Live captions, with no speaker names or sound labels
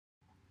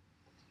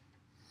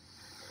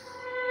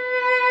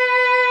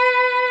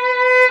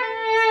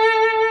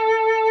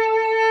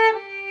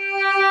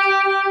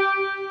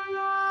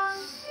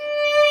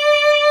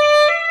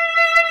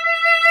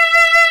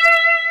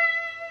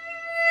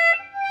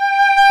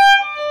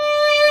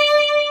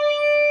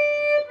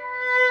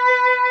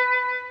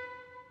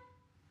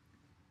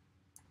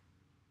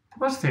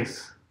What's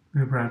this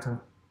vibrato?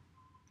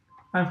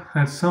 I've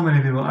had so many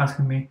people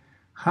asking me,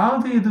 how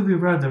do you do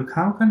vibrato?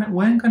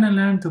 When can I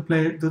learn to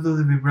do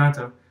the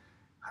vibrato?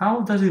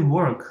 How does it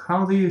work?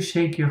 How do you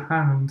shake your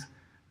hand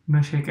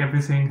and shake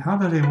everything? How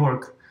does it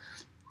work?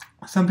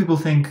 Some people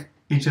think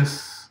it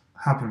just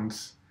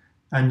happens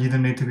and you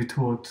don't need to be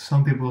taught.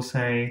 Some people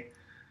say,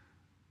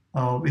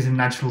 oh, it's a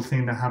natural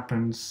thing that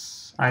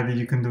happens. Either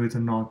you can do it or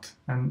not.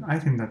 And I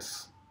think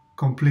that's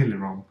completely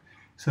wrong.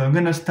 So I'm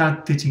going to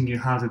start teaching you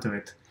how to do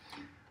it.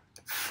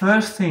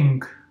 First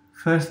thing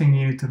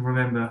you need to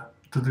remember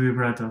to do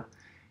vibrato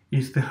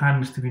is the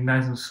hands to be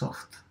nice and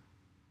soft.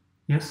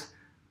 Yes?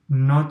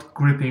 Not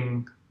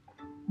gripping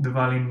the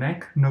violin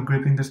neck, not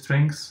gripping the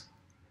strings.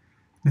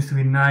 It needs to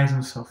be nice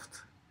and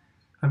soft.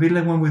 A bit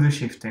like when we do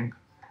shifting.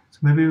 So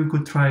maybe we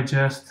could try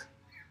just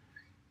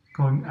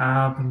going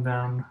up and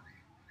down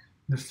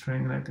the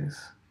string like this.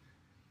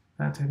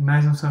 That's it,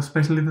 nice and soft,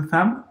 especially the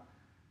thumb.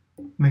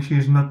 Make sure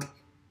it's not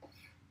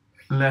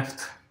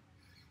left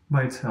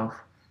by itself.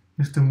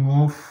 Just to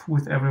move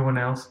with everyone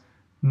else,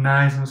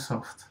 nice and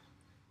soft.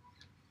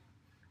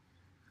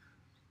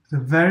 The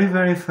very,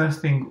 very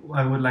first thing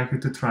I would like you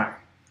to try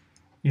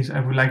is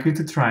I would like you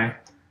to try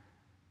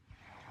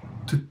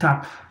to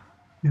tap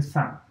your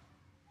thumb.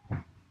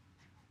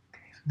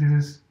 Okay, so this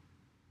is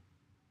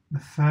the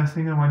first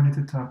thing I want you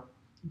to tap,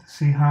 to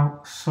see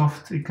how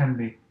soft it can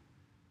be.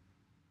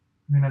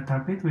 We're gonna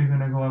tap it, we're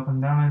gonna go up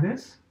and down like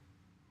this,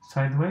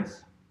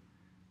 sideways,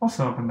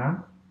 also up and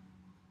down.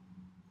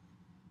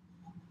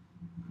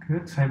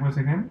 Good, sideways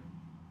again.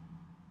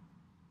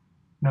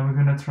 Now we're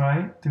gonna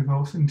try to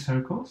go in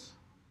circles.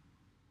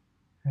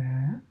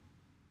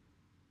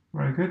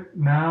 Very good.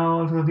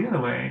 Now let's go the other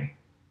way.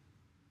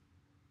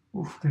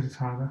 Oof, this is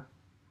harder.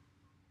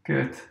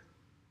 Good.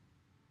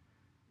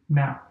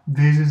 Now,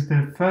 this is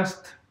the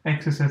first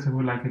exercise I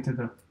would like you to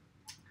do.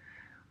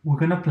 We're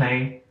gonna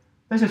play,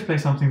 let's just play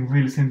something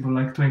really simple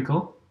like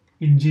Twinkle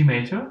in G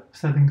major,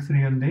 setting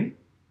 3 on D.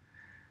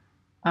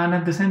 And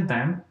at the same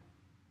time,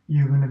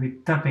 you're gonna be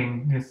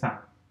tapping your thumb.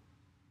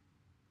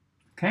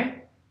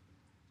 Okay?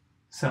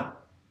 So,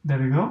 there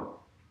we go.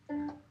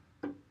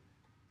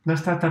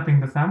 Let's start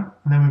tapping the thumb,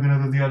 and then we're going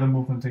to do the other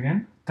movement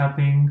again.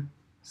 Tapping,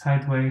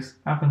 sideways,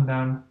 up and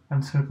down,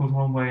 and circles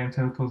one way and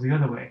circles the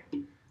other way.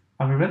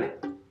 Are we ready?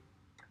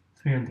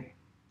 3 and D.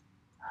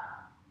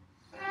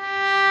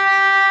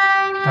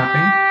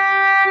 Tapping.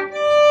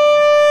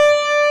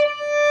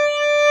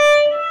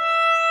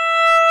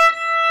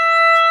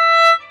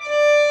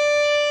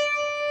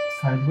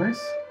 Sideways.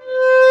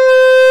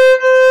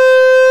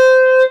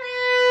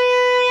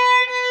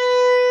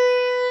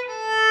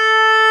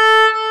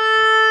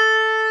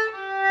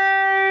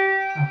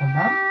 Up and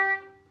down.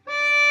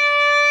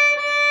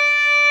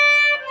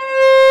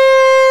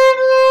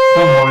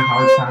 Don't worry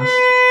how it sounds.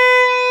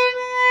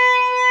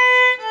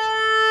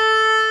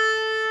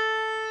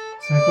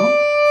 Circle.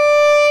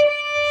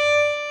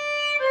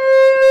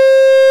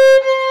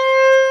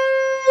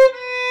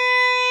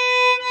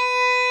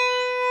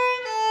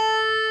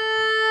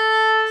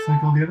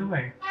 Circle the other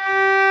way.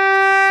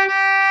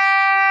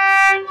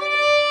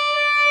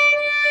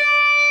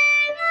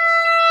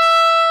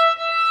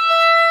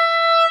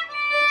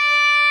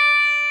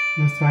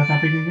 Let's try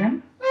tapping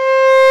again.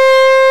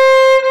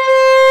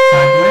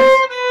 Sideways.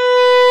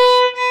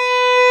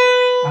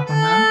 Up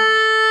and down.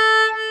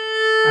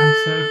 And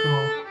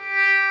circle.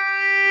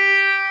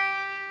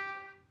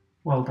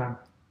 Well done.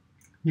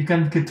 You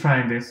can keep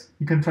trying this.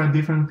 You can try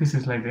different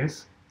pieces like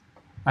this.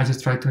 I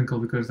just tried Twinkle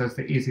because that's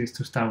the easiest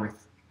to start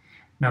with.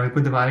 Now we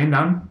put the violin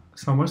down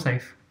somewhere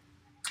safe.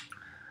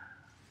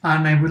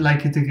 And I would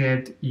like you to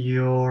get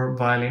your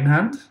violin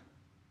hand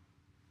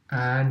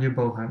and your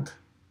bow hand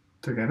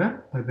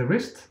together, like the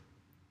wrist.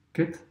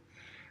 Good.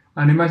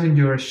 And imagine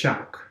you're a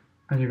shark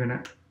and you're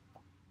gonna,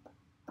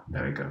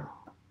 there we go.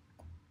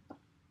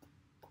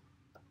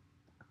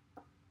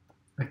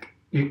 Like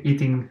you're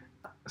eating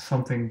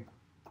something,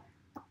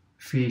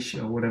 fish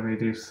or whatever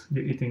it is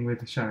you're eating with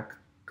the shark.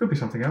 Could be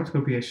something else,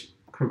 could be a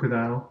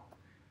crocodile.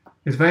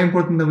 It's very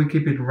important that we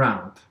keep it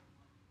round.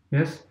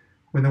 Yes?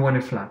 We don't want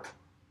it flat.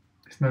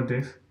 It's not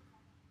this,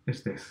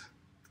 it's this.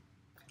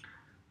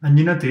 And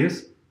you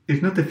notice,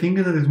 it's not the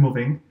finger that is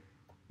moving,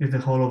 it's the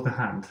whole of the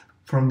hand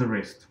from the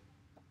wrist.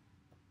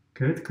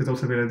 Good, could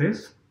also be like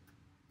this.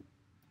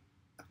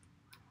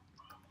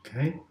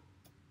 Okay.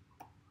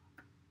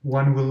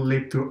 One will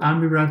lead to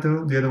arm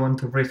vibrato, the other one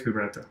to wrist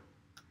vibrato.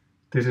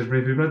 This is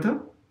wrist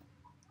vibrato,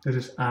 this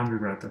is arm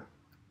vibrato.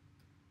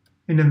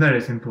 In a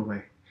very simple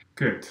way.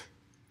 Good.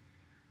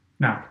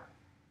 Now,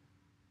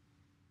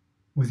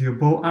 with your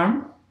bow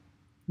arm,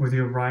 with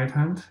your right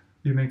hand,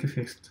 you make a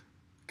fist.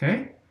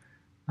 Okay?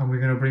 And we're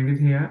going to bring it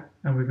here,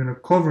 and we're going to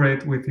cover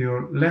it with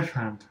your left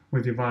hand,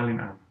 with your violin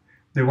arm.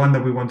 The one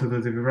that we want to do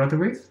the vibrato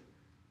with.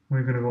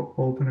 We're going to go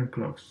open and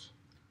close.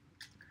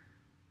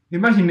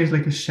 Imagine it's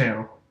like a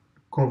shell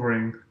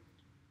covering.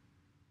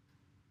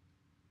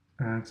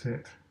 That's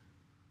it.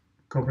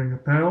 Covering a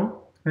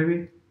pearl,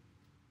 maybe?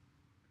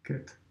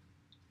 Good.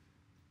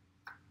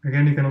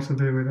 Again, you can also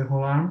do it with the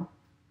whole arm.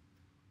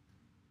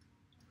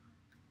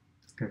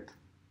 Good.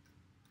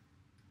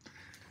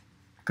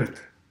 Good.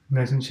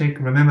 Nice and shake.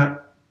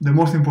 Remember, the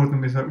most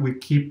important is that we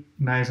keep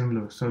nice and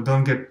loose, so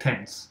don't get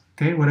tense.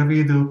 Okay, whatever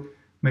you do,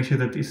 make sure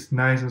that it's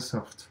nice and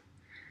soft.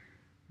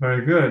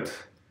 Very good.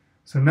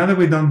 So now that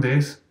we've done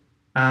this,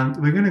 and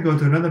we're going to go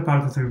to another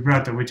part of the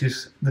vibrato, which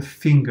is the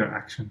finger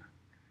action.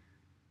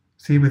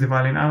 See, with the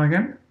violin arm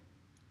again,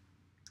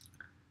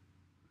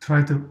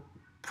 try to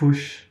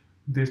push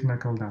this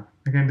knuckle down.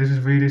 Again, this is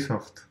really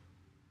soft.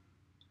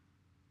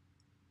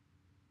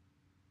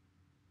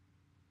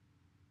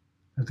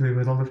 Let's do it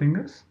with all the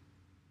fingers.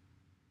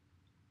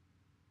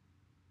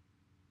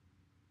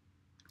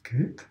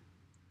 Good.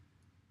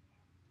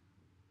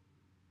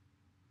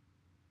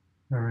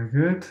 Very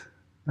good.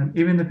 And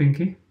even the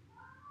pinky.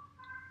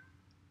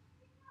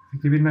 If you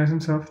keep it nice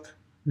and soft,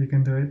 you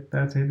can do it.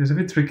 That's it. It's a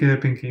bit tricky, the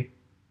pinky.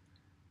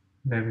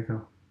 There we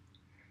go.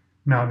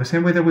 Now, the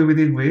same way that we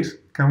did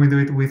with, can we do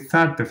it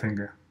without the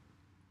finger?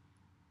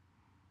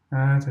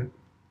 That's it.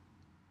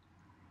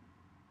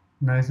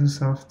 Nice and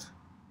soft.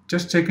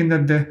 Just checking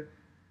that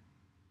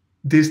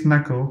this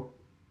knuckle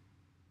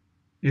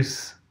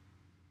is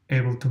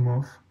able to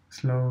move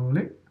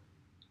slowly.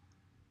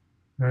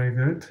 Very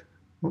good.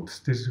 Oops,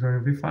 this is going to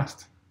be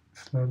fast.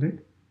 Slowly.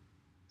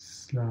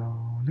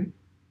 Slowly.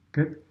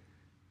 Good.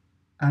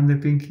 And the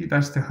pinky,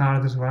 that's the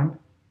hardest one.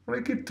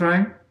 We keep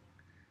trying.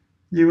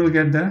 You will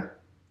get there.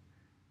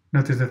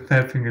 Notice the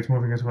third finger is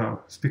moving as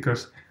well. It's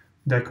because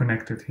they're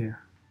connected here.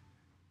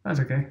 That's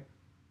okay.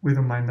 We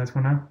don't mind that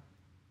for now.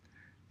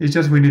 It's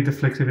just we need the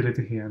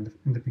flexibility here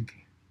in the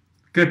pinky.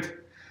 Good.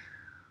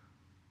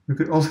 We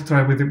could also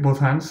try with both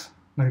hands,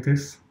 like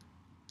this.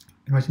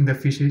 Imagine the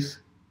fishes.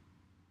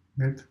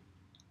 Good.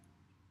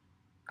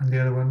 And the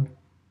other one.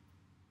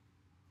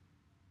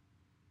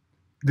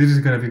 This is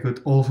going to be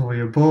good also for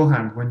your bow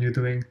hand when you're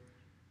doing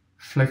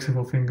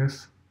flexible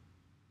fingers.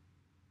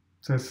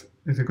 So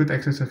it's a good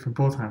exercise for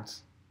both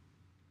hands.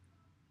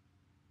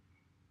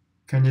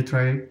 Can you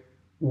try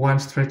one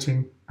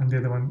stretching and the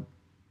other one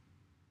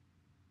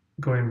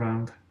going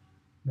round?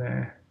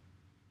 There.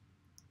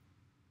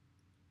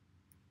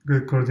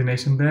 Good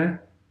coordination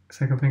there.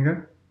 Second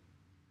finger.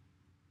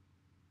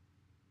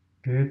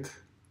 Good.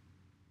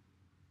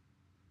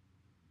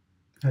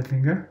 Third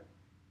finger.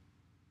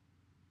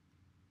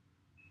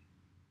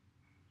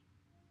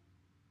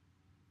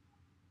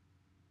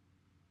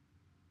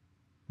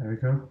 There we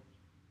go.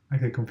 I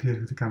get confused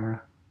with the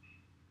camera.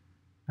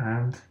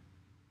 And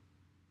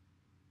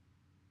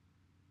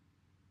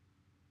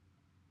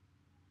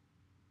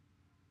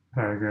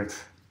very good.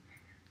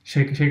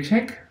 Shake, shake,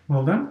 shake.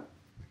 Well done.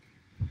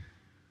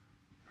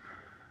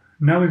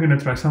 Now we're going to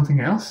try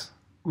something else,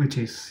 which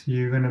is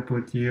you're going to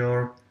put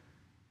your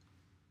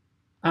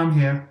arm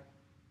here,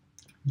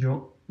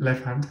 your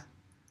left hand,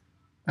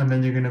 and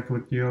then you're going to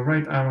put your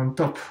right arm on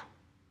top,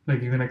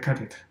 like you're going to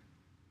cut it.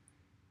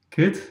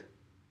 Good.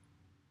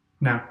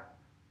 Now,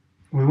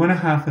 we want to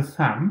have the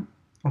thumb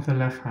of the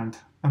left hand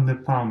on the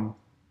palm.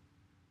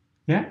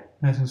 Yeah,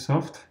 nice and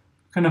soft,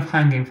 kind of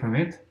hanging from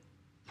it.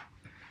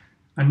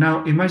 And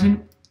now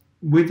imagine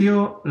with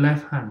your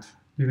left hand,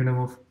 you're going to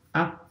move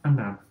up and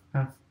down,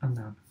 up and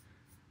down.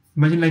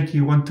 Imagine like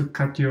you want to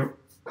cut your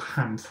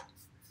hand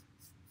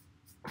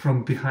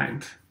from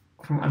behind,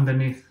 from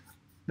underneath.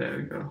 There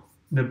we go.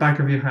 The back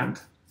of your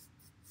hand.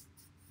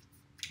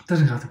 It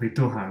doesn't have to be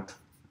too hard.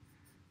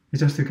 It's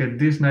just to get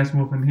this nice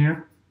movement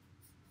here.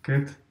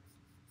 Good.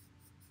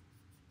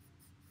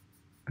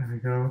 There we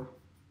go.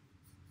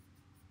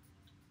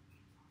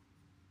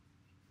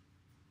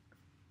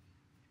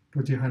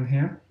 Put your hand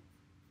here.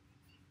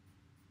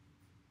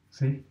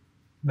 See?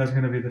 That's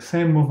going to be the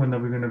same movement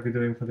that we're going to be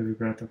doing for the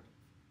vibrato.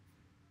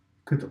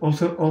 Could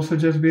also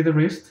just be the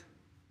wrist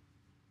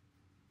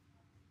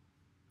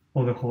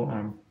or the whole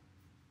arm.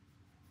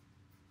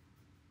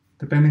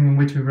 Depending on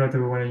which vibrato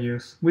we want to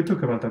use. We'll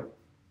talk about that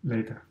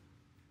later.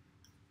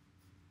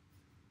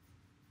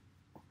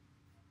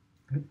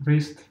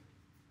 Wrist,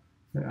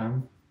 the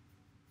arm,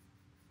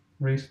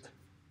 wrist,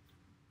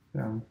 the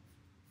arm.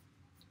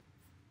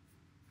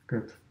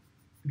 Good.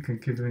 You can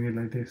keep doing it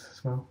like this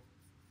as well.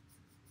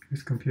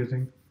 It's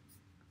confusing.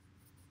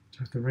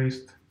 Just the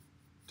wrist,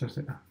 just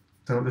the arm.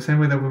 So the same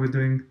way that we were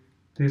doing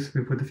this,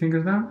 we put the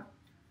fingers down,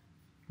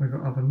 we go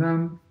up and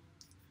down.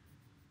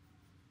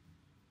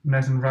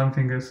 Nice and round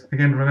fingers.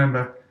 Again,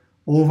 remember,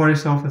 all very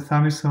soft, the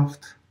thumb is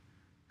soft,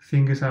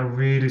 fingers are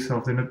really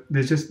soft.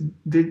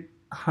 They're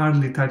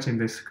hardly touching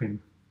the screen.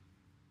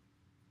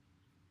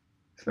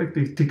 It's like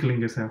they're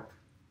tickling yourself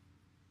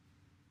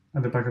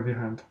at the back of your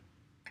hand.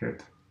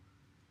 Good.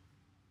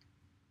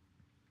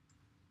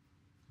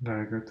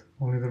 Very good.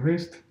 Only the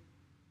wrist,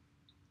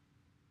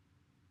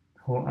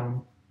 whole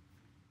arm,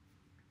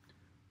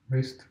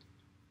 wrist,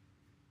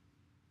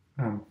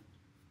 arm.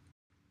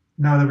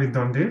 Now that we've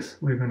done this,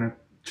 we're going to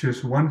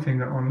choose one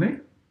finger only.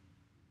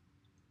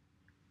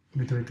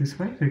 We do it this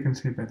way so you can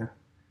see better.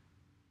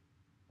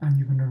 And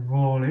you're going to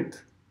roll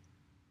it.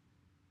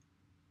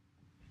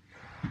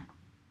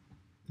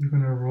 You're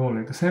going to roll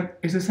it.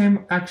 It's the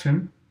same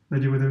action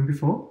that you were doing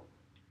before.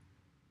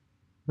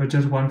 but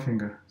just one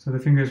finger. So the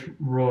finger is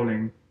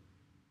rolling.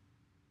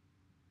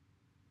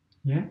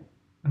 Yeah?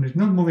 And it's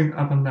not moving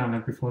up and down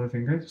like before the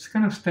finger, it's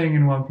kind of staying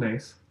in one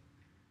place.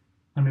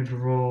 And it's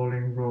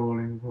rolling,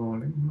 rolling,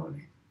 rolling,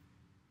 rolling.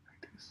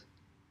 Like this.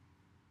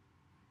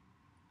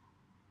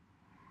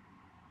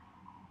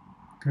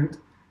 Good.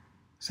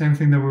 Same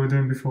thing that we were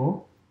doing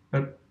before,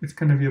 but it's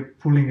kind of you're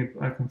pulling it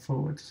back and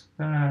forwards.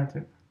 That's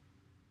it.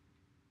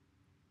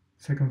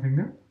 Second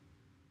finger.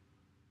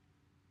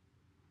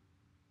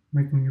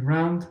 Making it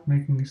round,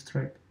 making it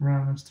straight,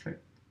 round and straight.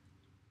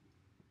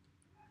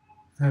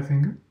 Third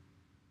finger.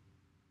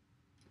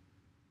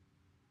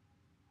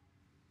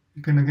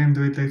 You can again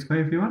do it this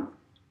way if you want.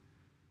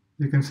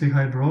 You can see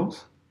how it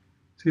rolls.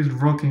 See, it's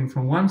rocking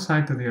from one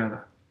side to the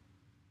other.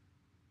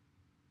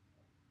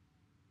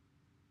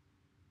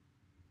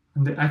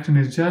 And the action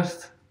is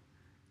just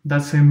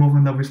that same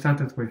movement that we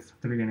started with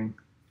at the beginning.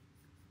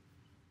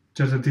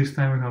 Just that this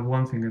time we have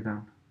one finger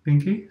down.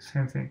 Pinky,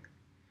 same thing.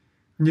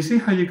 And you see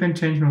how you can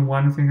change from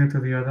one finger to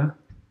the other?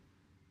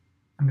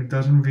 And it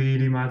doesn't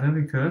really matter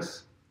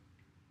because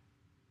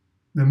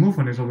the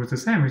movement is always the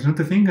same. It's not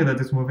the finger that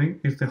is moving,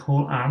 it's the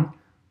whole arm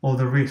or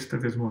the wrist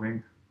that is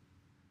moving.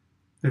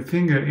 The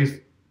finger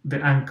is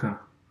the anchor.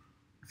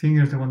 The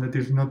finger is the one that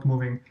is not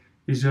moving,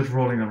 it's just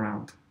rolling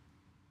around.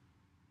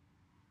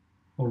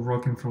 Or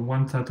rocking from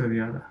one side to the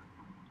other.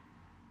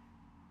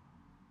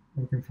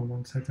 Rocking from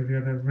one side to the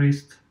other,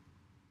 wrist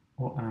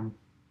or arm.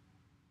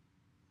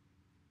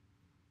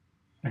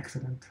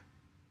 Excellent.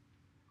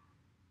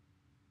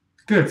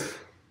 Good.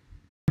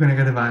 We're gonna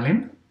get the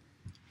violin.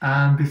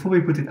 And before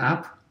we put it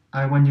up,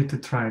 I want you to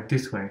try it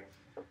this way.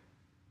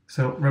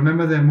 So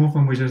remember the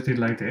movement we just did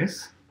like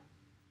this?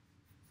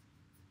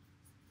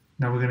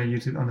 Now we're going to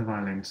use it on the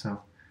violin. So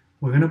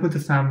we're going to put the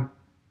thumb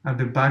at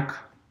the back,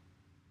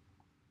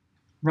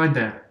 right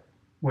there,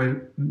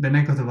 where the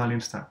neck of the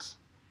violin starts.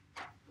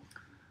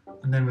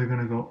 And then we're going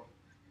to go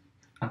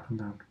up and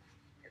down,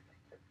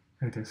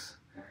 like this.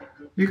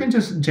 You can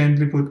just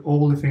gently put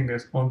all the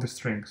fingers on the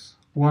strings.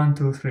 1,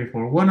 2, 3,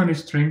 4. One on each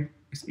string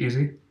is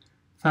easy.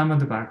 Thumb at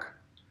the back.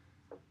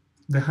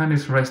 The hand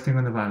is resting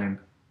on the violin.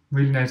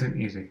 Really nice and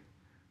easy.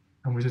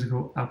 And we just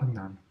go up and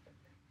down.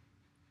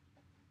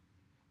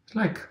 It's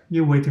like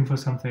you're waiting for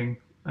something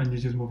and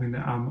you're just moving the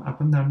arm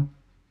up and down.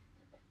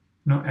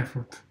 No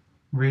effort.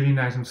 Really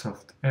nice and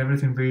soft.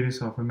 Everything really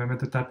soft. Remember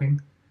the tapping?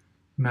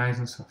 Nice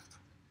and soft.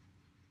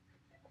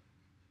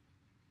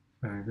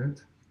 Very good.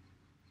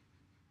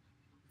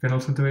 You can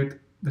also do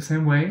it the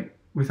same way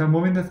without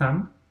moving the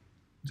thumb.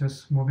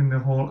 Just moving the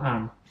whole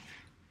arm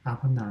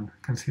up and down.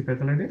 Can see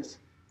better like this?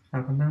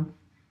 Up and down.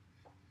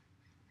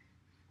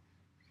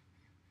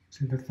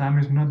 See, the thumb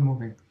is not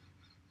moving.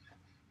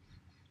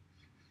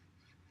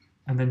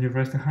 And then you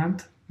rest the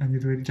hand and you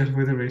do it just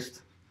with the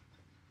wrist.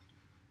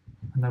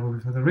 And that will be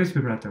for the wrist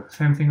vibrato.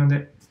 Same thing on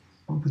the,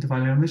 put the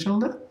violin on the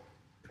shoulder.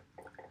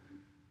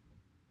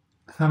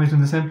 Thumb is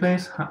in the same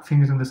place,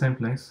 fingers in the same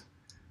place.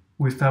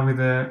 We start with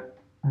the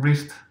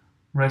wrist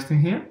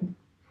resting here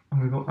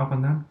and we go up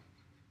and down.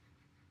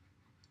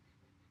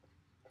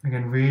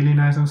 Again, really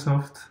nice and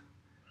soft.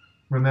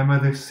 Remember,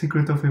 the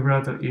secret of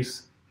vibrato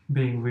is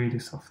being really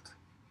soft.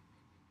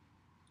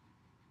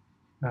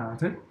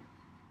 That's it.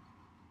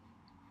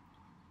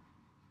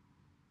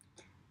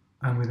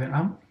 And with the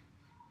arm,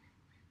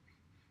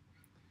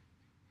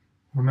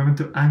 remember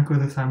to anchor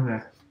the thumb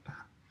there.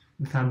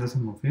 The thumb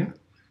doesn't move, yeah?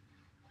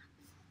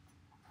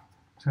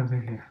 Same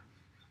thing here.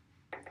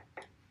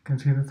 Can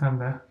see the thumb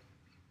there?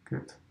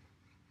 Good.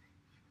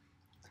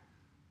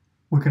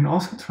 We can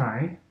also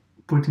try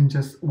putting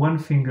just one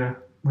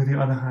finger with the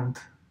other hand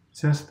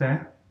just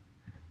there,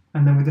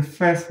 and then with the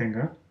first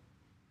finger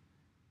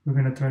we're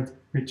going to try to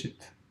reach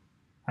it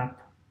up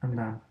and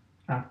down,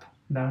 up,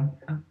 down,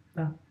 up,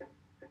 down.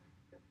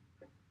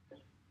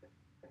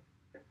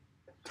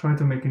 Try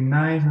to make it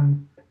nice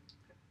and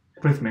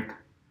rhythmic.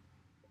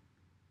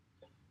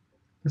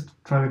 Just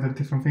try with a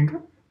different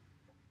finger.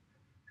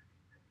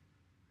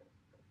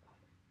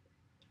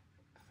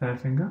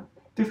 Third finger,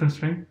 different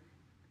string.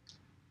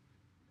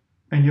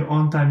 In your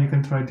own time you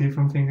can try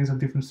different fingers on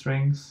different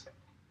strings.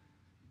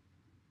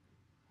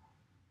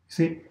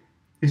 See,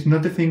 it's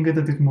not the finger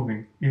that is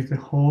moving, it's the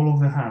whole of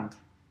the hand.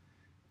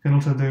 You can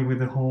also do it with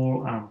the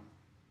whole arm.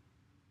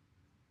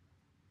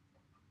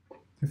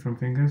 Different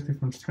fingers,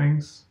 different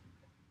strings.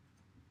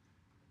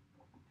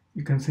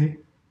 You can see,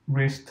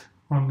 wrist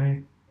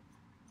only,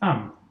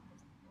 arm,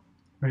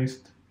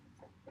 wrist,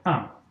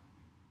 arm.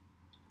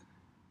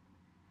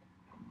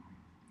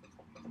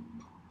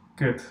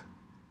 Good.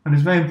 And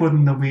it's very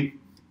important that we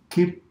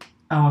keep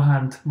our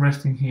hand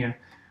resting here.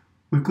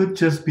 We could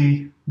just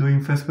be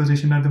doing first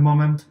position at the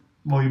moment,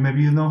 or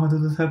maybe you know how to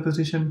do third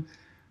position,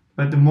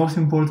 but the most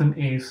important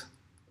is,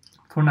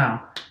 for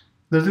now,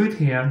 let's do it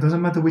here. It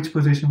doesn't matter which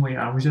position we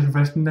are, we're just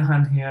resting the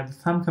hand here. The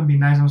thumb can be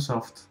nice and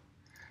soft,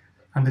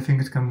 and the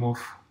fingers can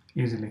move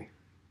easily.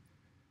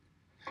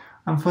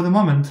 And for the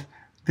moment,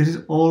 this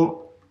is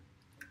all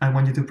I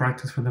want you to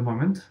practice for the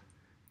moment.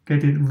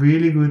 Get it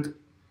really good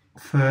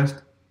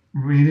first,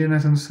 really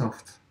nice and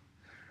soft.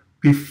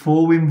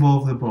 before we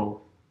involve the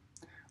bow.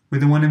 We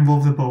don't want to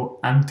involve the bow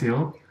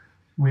until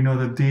we know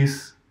that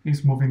this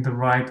is moving the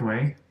right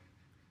way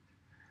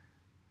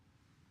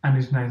and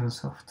it's nice and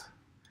soft.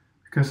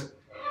 Because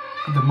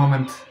at the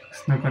moment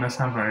it's not going to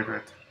sound very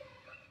good.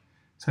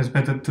 So it's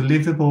better to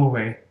leave the bow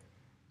away.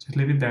 Just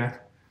leave it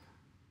there.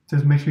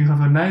 Just make sure you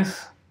have a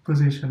nice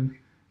position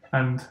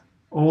and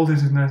all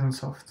this is nice and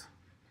soft.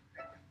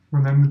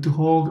 Remember to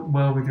hold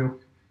well with your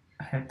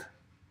head.